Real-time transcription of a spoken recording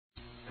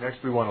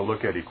Next, we want to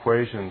look at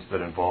equations that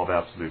involve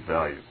absolute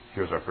value.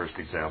 Here's our first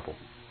example.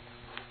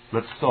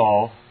 Let's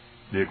solve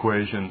the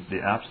equation, the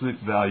absolute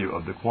value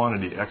of the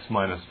quantity x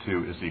minus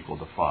 2 is equal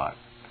to 5.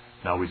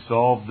 Now, we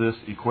solve this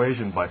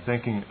equation by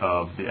thinking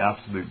of the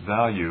absolute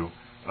value,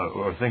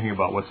 or thinking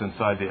about what's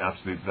inside the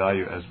absolute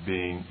value as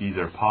being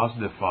either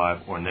positive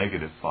 5 or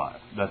negative 5.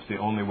 That's the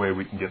only way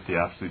we can get the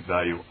absolute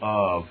value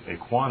of a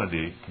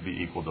quantity to be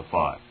equal to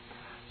 5.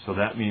 So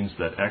that means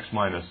that x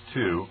minus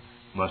 2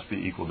 must be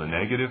equal to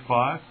negative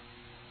 5,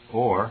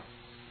 or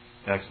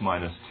x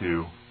minus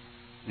 2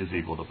 is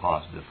equal to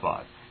positive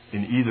 5.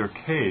 In either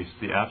case,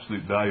 the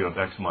absolute value of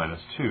x minus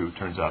 2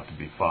 turns out to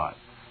be 5.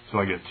 So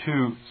I get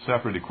two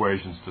separate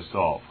equations to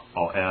solve.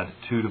 I'll add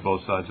 2 to both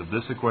sides of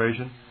this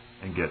equation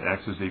and get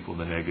x is equal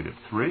to negative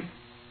 3.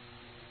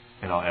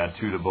 And I'll add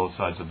 2 to both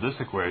sides of this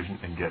equation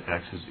and get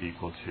x is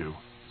equal to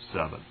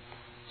 7.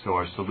 So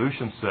our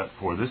solution set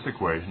for this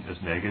equation is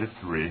negative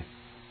 3,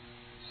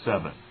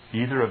 7.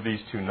 Either of these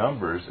two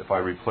numbers, if I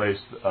replace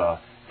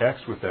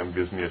x with them,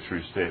 gives me a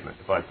true statement.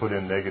 If I put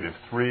in negative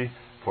 3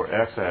 for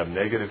x, I have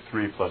negative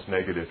 3 plus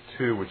negative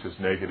 2, which is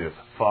negative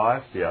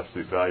 5, the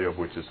absolute value of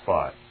which is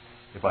 5.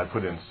 If I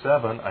put in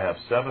 7, I have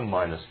 7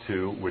 minus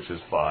 2, which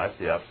is 5,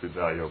 the absolute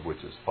value of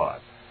which is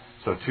 5.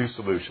 So two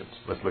solutions.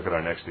 Let's look at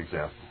our next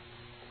example.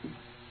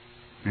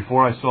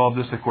 Before I solve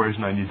this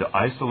equation, I need to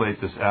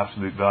isolate this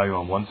absolute value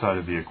on one side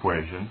of the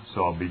equation,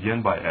 so I'll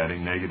begin by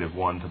adding negative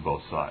 1 to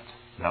both sides.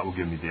 That will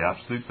give me the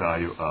absolute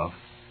value of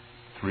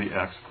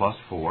 3x plus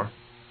 4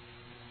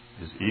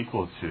 is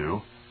equal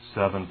to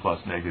 7 plus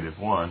negative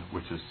 1,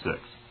 which is 6.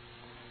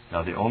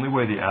 Now, the only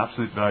way the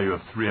absolute value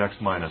of 3x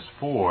minus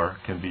 4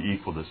 can be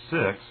equal to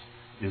 6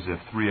 is if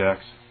 3x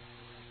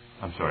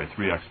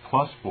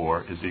plus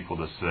 4 is equal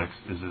to 6,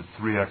 is if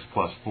 3x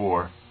plus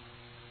 4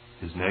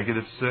 is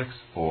negative 6,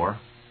 or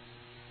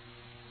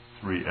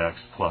 3x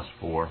plus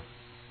 4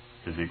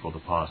 is equal to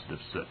positive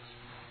 6.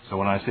 So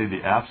when I say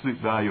the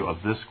absolute value of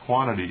this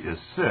quantity is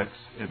 6,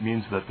 it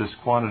means that this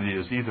quantity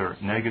is either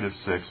negative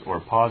 6 or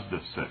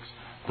positive 6.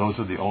 Those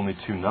are the only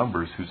two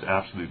numbers whose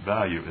absolute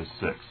value is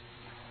 6.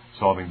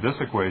 Solving this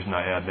equation,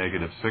 I add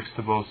negative 6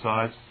 to both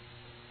sides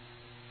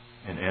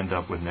and end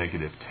up with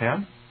negative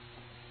 10.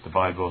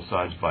 Divide both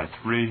sides by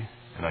 3,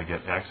 and I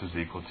get x is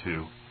equal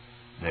to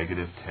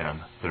negative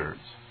 10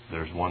 thirds.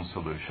 There's one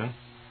solution.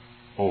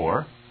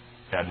 Or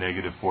add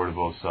negative 4 to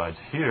both sides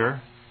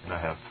here, and I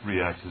have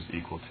 3x is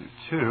equal to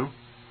 2.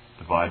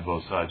 Divide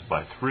both sides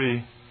by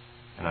 3,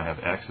 and I have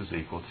x is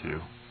equal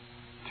to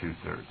 2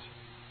 thirds.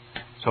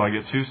 So I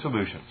get two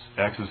solutions.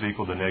 X is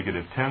equal to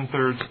negative 10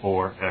 thirds,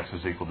 or x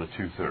is equal to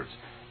 2 thirds.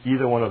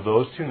 Either one of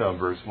those two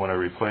numbers, when I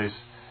replace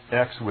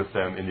x with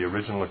them in the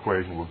original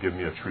equation, will give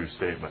me a true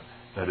statement.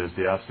 That is,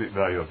 the absolute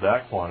value of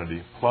that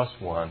quantity plus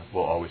 1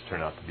 will always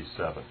turn out to be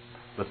 7.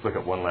 Let's look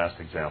at one last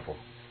example.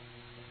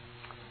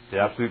 The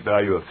absolute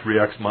value of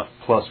 3x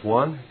plus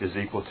 1 is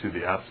equal to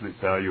the absolute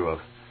value of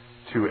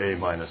 2a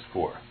minus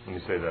 4. Let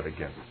me say that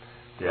again.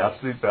 The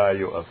absolute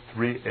value of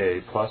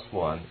 3a plus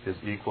 1 is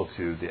equal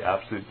to the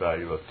absolute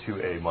value of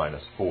 2a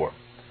minus 4.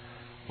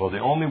 Well, the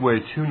only way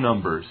two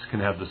numbers can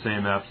have the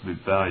same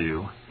absolute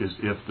value is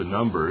if the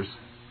numbers,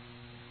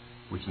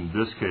 which in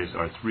this case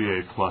are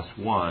 3a plus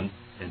 1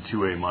 and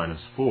 2a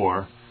minus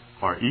 4,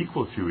 are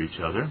equal to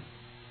each other,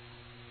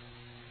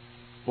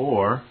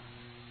 or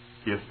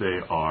if they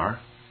are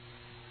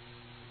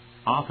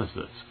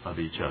opposites of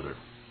each other.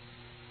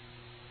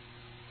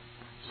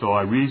 So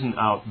I reason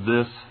out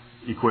this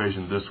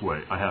equation this way.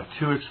 I have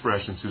two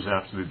expressions whose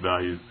absolute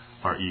values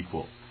are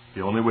equal.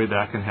 The only way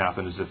that can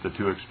happen is if the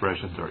two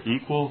expressions are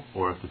equal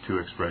or if the two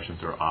expressions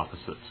are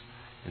opposites.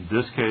 In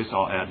this case,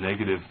 I'll add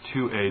negative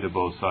 2a to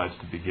both sides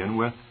to begin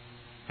with,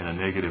 and a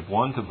negative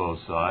 1 to both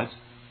sides,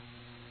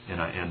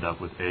 and I end up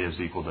with a is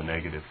equal to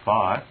negative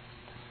 5.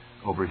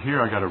 Over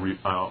here,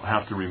 I'll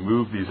have to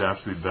remove these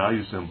absolute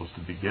value symbols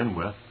to begin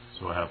with.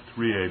 So I have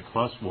 3a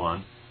plus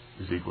 1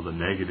 is equal to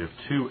negative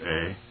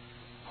 2a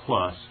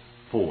plus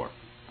 4.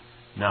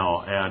 Now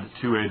I'll add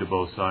 2a to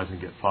both sides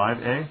and get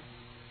 5a.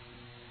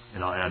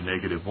 And I'll add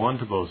negative 1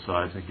 to both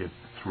sides and get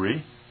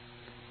 3.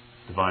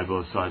 Divide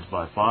both sides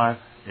by 5.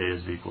 A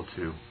is equal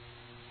to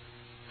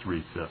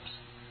 3/5.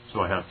 So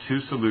I have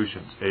two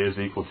solutions. A is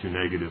equal to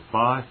negative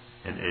 5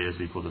 and a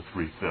is equal to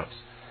 3/5.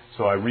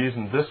 So I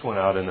reasoned this one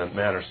out in a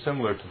manner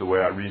similar to the way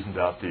I reasoned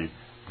out the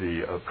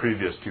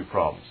previous two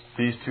problems.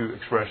 These two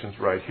expressions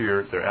right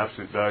here, their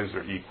absolute values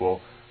are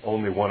equal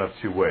only one of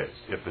two ways.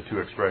 If the two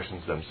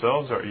expressions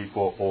themselves are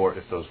equal, or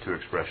if those two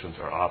expressions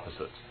are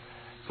opposites.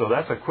 So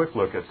that's a quick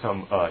look at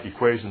some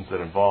equations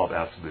that involve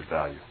absolute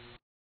value.